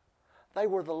 They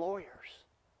were the lawyers.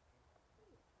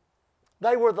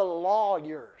 They were the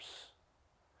lawyers.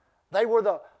 They were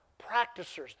the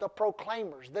practicers, the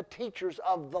proclaimers, the teachers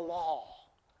of the law.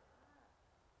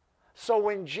 So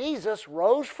when Jesus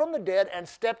rose from the dead and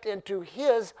stepped into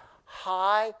his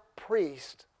high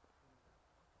priest,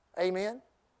 amen,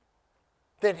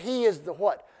 then he is the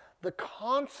what? The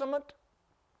consummate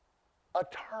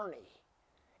attorney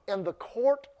in the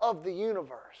court of the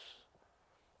universe.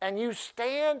 And you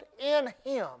stand in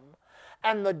him,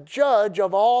 and the judge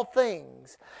of all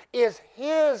things is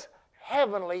his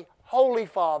heavenly Holy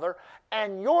Father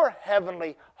and your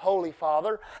heavenly Holy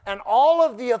Father, and all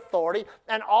of the authority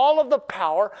and all of the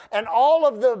power and all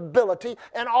of the ability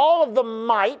and all of the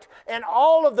might and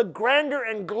all of the grandeur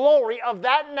and glory of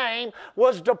that name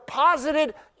was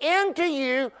deposited into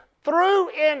you through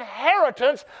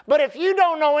inheritance. But if you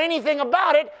don't know anything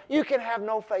about it, you can have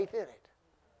no faith in it.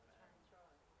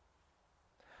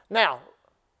 Now,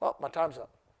 well, my time's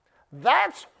up.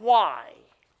 That's why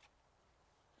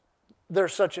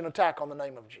there's such an attack on the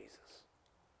name of Jesus.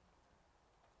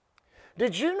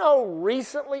 Did you know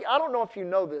recently, I don't know if you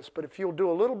know this, but if you'll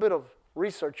do a little bit of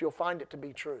research, you'll find it to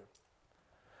be true.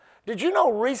 Did you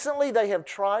know recently they have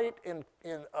tried in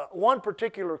one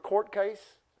particular court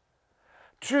case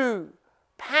to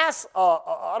pass,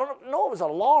 I don't know if it was a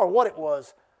law or what it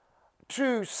was,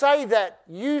 to say that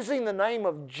using the name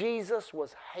of Jesus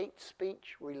was hate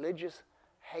speech, religious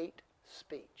hate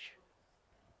speech.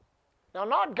 Now,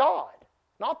 not God,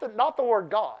 not the word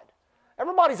God.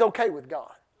 Everybody's okay with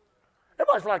God.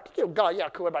 Everybody's like, you know, God, yeah,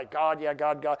 cool. Everybody, God, yeah,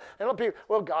 God. And other people,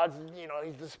 well, God's, you know,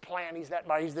 he's this plan, he's that,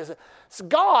 he's this. So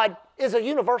God is a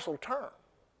universal term.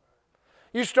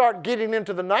 You start getting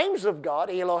into the names of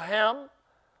God, Elohim,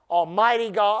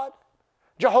 Almighty God,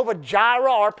 Jehovah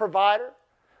Jireh, our provider,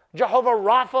 Jehovah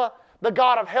Rapha, the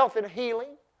God of health and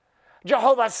healing,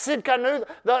 Jehovah Sidkenu,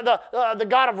 the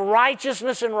God of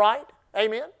righteousness and right.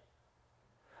 Amen?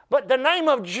 But the name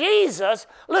of Jesus,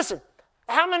 listen,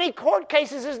 how many court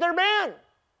cases has there been?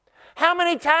 How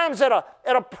many times at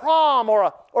a prom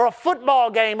or a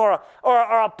football game or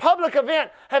a public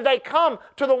event have they come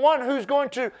to the one who's going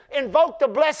to invoke the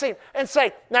blessing and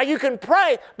say, now you can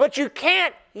pray, but you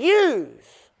can't use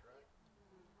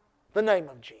the name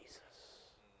of Jesus.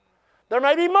 There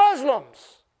may be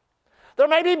Muslims. There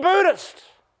may be Buddhists.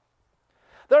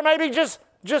 There may be just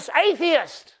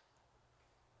atheists.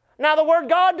 Now, the word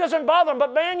God doesn't bother them,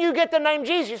 but man, you get the name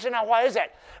Jesus. You say, now, why is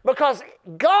that? Because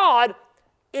God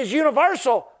is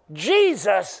universal.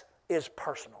 Jesus is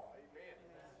personal.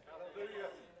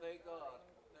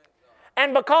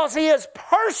 And because he is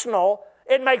personal,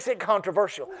 it makes it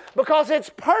controversial. Because it's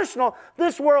personal,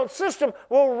 this world system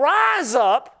will rise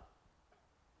up,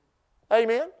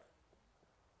 amen,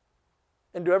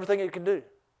 and do everything it can do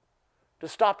to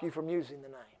stop you from using the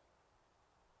name.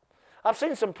 I've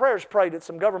seen some prayers prayed at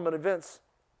some government events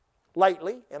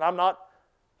lately, and I'm not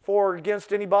for or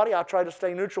against anybody. I try to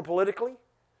stay neutral politically.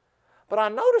 But I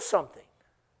noticed something,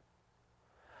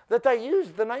 that they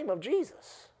used the name of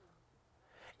Jesus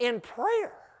in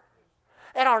prayer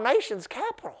at our nation's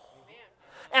capital.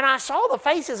 And I saw the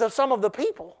faces of some of the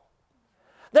people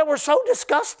that were so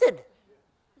disgusted.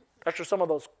 That's where some of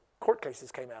those court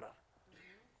cases came out of.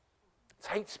 It's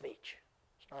hate speech.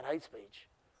 It's not hate speech.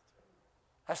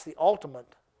 That's the ultimate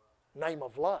name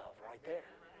of love right there.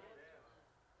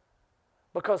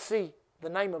 Because, see, the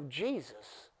name of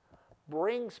Jesus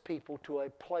brings people to a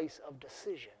place of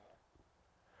decision.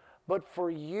 But for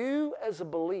you as a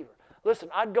believer, listen,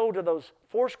 I'd go to those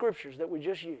 4 scriptures that we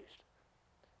just used.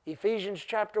 Ephesians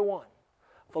chapter 1,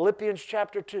 Philippians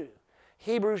chapter 2,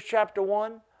 Hebrews chapter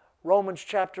 1, Romans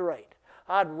chapter 8.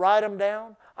 I'd write them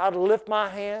down. I'd lift my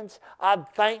hands. I'd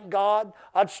thank God.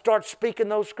 I'd start speaking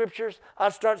those scriptures.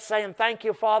 I'd start saying, thank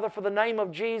you, Father, for the name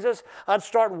of Jesus. I'd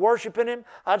start worshiping Him.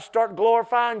 I'd start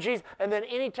glorifying Jesus. And then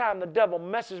anytime the devil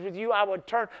messes with you, I would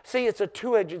turn. See, it's a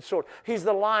two-edged sword. He's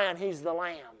the lion. He's the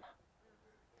lamb.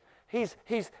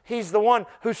 He's the one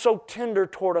who's so tender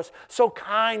toward us, so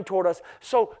kind toward us,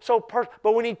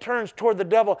 but when he turns toward the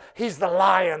devil, he's the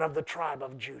lion of the tribe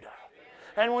of Judah.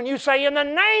 And when you say, in the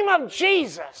name of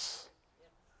Jesus,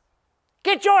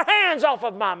 get your hands off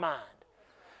of my mind.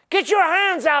 Get your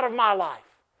hands out of my life.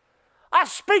 I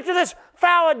speak to this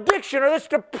foul addiction or this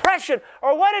depression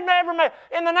or whatever it may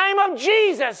be. In the name of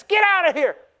Jesus, get out of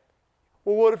here.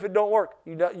 Well, what if it don't work?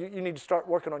 You need to start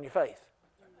working on your faith.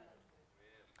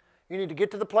 You need to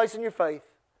get to the place in your faith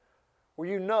where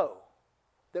you know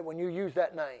that when you use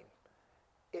that name,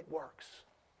 it works.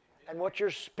 And what you're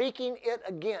speaking it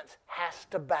against has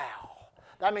to bow.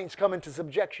 That means come into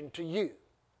subjection to you.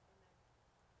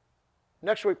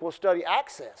 Next week we'll study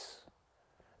access.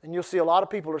 And you'll see a lot of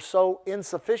people are so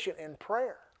insufficient in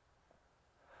prayer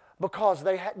because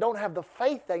they don't have the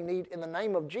faith they need in the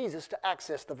name of Jesus to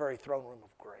access the very throne room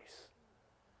of grace.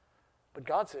 But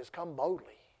God says, come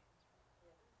boldly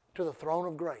to the throne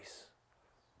of grace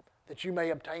that you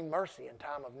may obtain mercy in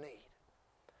time of need.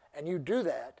 And you do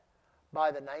that by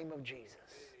the name of Jesus.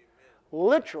 Amen.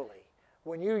 Literally,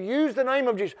 when you use the name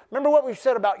of Jesus, remember what we've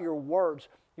said about your words.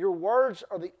 Your words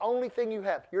are the only thing you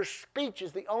have. Your speech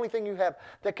is the only thing you have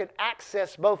that can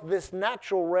access both this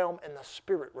natural realm and the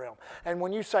spirit realm. And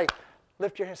when you say,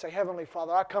 lift your hand and say, Heavenly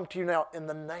Father, I come to you now in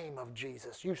the name of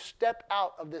Jesus. You step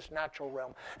out of this natural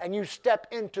realm and you step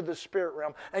into the spirit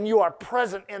realm and you are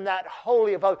present in that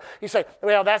holy of holies. You say,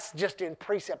 well, that's just in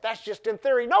precept. That's just in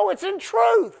theory. No, it's in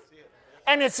truth.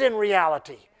 And it's in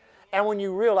reality. And when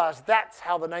you realize that's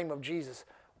how the name of Jesus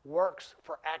works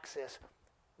for access,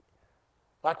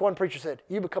 like one preacher said,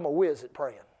 you become a whiz at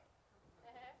praying.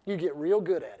 You get real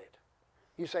good at it.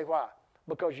 You say, why?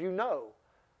 Because you know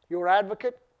your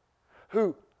advocate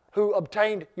who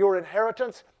obtained your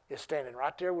inheritance is standing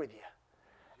right there with you.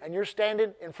 And you're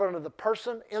standing in front of the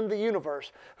person in the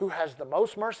universe who has the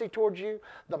most mercy towards you,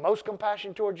 the most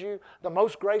compassion towards you, the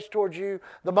most grace towards you,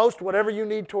 the most whatever you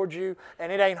need towards you,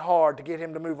 and it ain't hard to get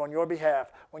Him to move on your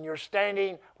behalf when you're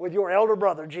standing with your elder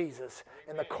brother, Jesus,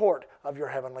 in the court of your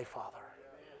Heavenly Father.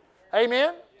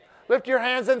 Amen? Lift your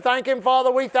hands and thank Him,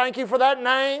 Father. We thank You for that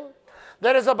name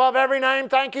that is above every name.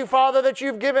 Thank You, Father, that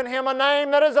You've given Him a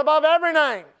name that is above every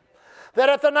name. That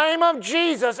at the name of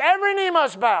Jesus, every knee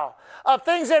must bow of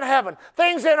things in heaven,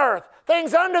 things in earth,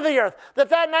 things under the earth,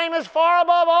 that name is far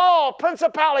above all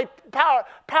principality,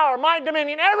 power, might,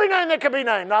 dominion, every name that can be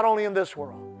named, not only in this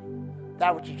world,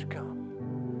 that which is to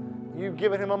come. You've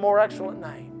given Him a more excellent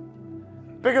name,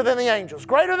 bigger than the angels,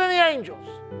 greater than the angels,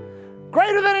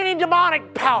 greater than any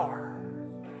demonic power,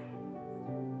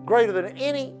 greater than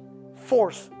any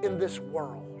force in this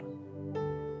world.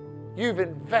 You've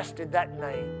invested that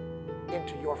name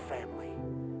into your family.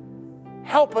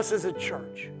 Help us as a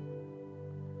church.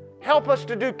 Help us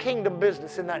to do kingdom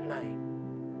business in that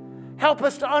name. Help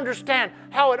us to understand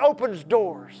how it opens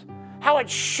doors, how it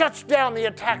shuts down the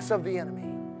attacks of the enemy.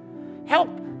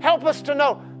 Help us to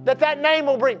know that name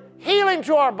will bring healing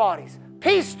to our bodies,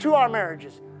 peace to our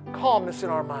marriages, calmness in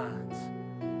our minds,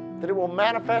 that it will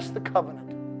manifest the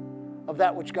covenant of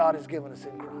that which God has given us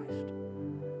in Christ.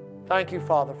 Thank You,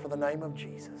 Father, for the name of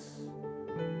Jesus.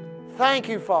 Thank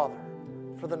You, Father,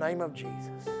 for the name of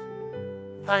Jesus.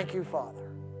 Thank You, Father,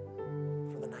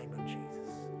 for the name of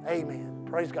Jesus. Amen.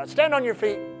 Praise God. Stand on your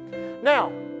feet.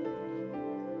 Now,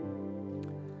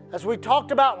 as we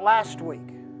talked about last week,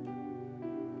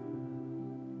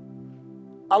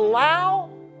 allow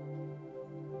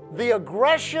the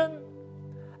aggression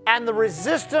and the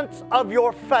resistance of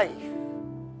your faith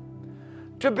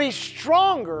to be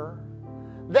stronger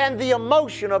than the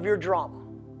emotion of your drama.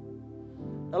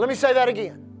 Now let me say that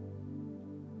again.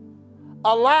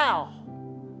 Allow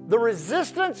the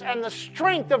resistance and the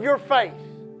strength of your faith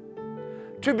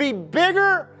to be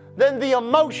bigger than the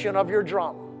emotion of your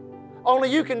drama.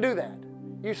 Only you can do that.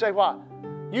 You say, why?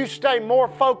 You stay more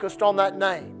focused on that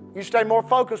name. You stay more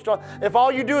focused on, if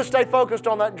all you do is stay focused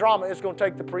on that drama, it's going to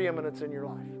take the preeminence in your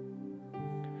life.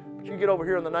 But you get over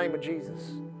here in the name of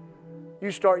Jesus.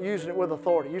 You start using it with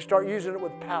authority. You start using it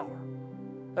with power.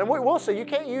 And we'll see, you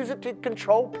can't use it to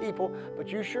control people,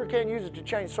 but you sure can use it to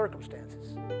change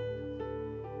circumstances.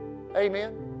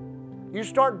 Amen? You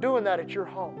start doing that at your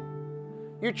home.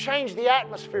 You change the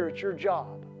atmosphere at your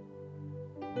job.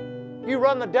 You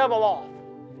run the devil off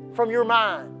from your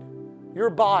mind, your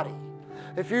body.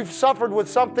 If you've suffered with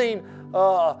something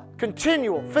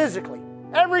continual, physically,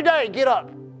 every day get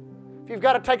up. If you've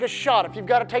got to take a shot, if you've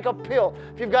got to take a pill,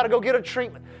 if you've got to go get a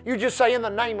treatment, you just say, in the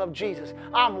name of Jesus,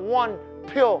 I'm one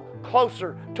pill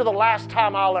closer to the last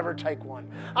time I'll ever take one.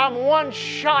 I'm one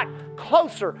shot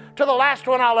closer to the last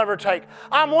one I'll ever take.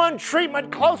 I'm one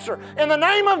treatment closer, in the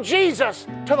name of Jesus,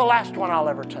 to the last one I'll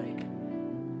ever take.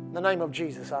 In the name of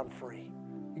Jesus, I'm free.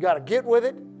 You got to get with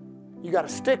it. You got to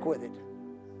stick with it.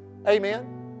 Amen?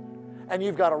 And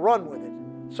you've got to run with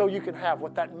it so you can have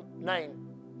what that name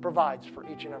provides for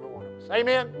each and every one of us.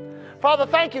 Amen? Father,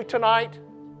 thank you tonight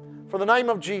for the name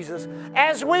of Jesus.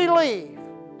 As we leave,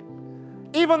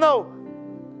 even though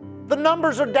the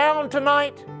numbers are down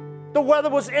tonight, the weather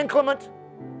was inclement,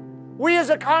 we as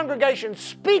a congregation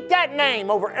speak that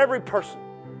name over every person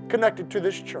connected to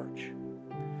this church.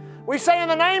 We say, in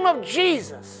the name of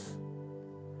Jesus,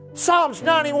 Psalms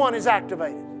 91 is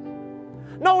activated.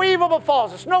 No evil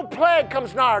befalls us. No plague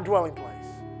comes nigh our dwelling place.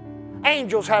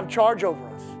 Angels have charge over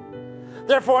us.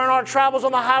 Therefore, in our travels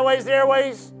on the highways, the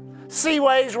airways,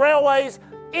 seaways, railways,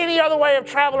 any other way of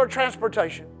travel or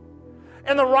transportation,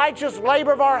 in the righteous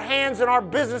labor of our hands in our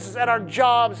businesses, at our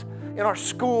jobs, in our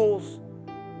schools,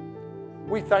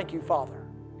 we thank you, Father.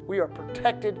 We are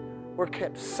protected. We're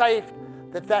kept safe,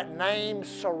 that name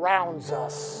surrounds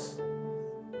us.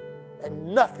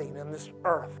 And nothing in this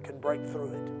earth can break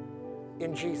through it.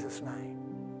 In Jesus' name.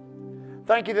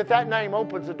 Thank you that name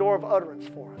opens the door of utterance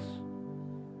for us.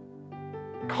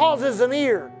 Causes an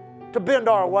ear to bend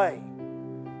our way,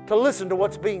 to listen to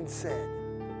what's being said.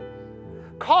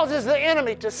 Causes the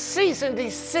enemy to cease and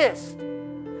desist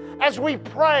as we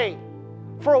pray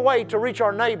for a way to reach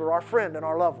our neighbor, our friend, and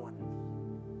our loved one.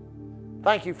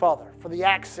 Thank you, Father, for the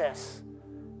access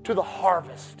to the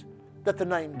harvest that the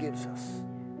name gives us.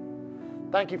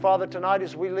 Thank you, Father, tonight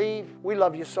as we leave. We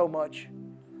love you so much.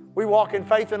 We walk in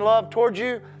faith and love towards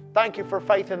you. Thank you for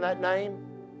faith in that name.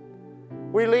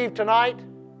 We leave tonight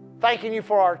thanking you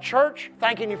for our church,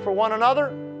 thanking you for one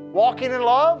another, walking in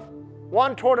love,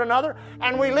 one toward another,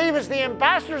 and we leave as the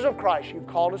ambassadors of Christ you've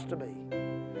called us to be.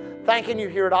 Thanking you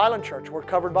here at Island Church. We're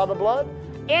covered by the blood,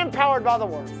 empowered by the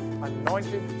Word,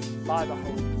 anointed by the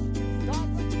Holy Spirit.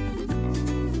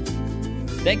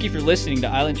 Thank you for listening to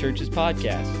Island Church's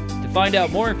podcast. To find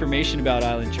out more information about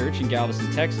Island Church in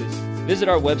Galveston, Texas, visit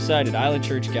our website at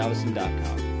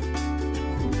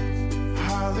islandchurchgalveston.com.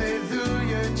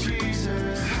 Hallelujah,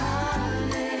 Jesus.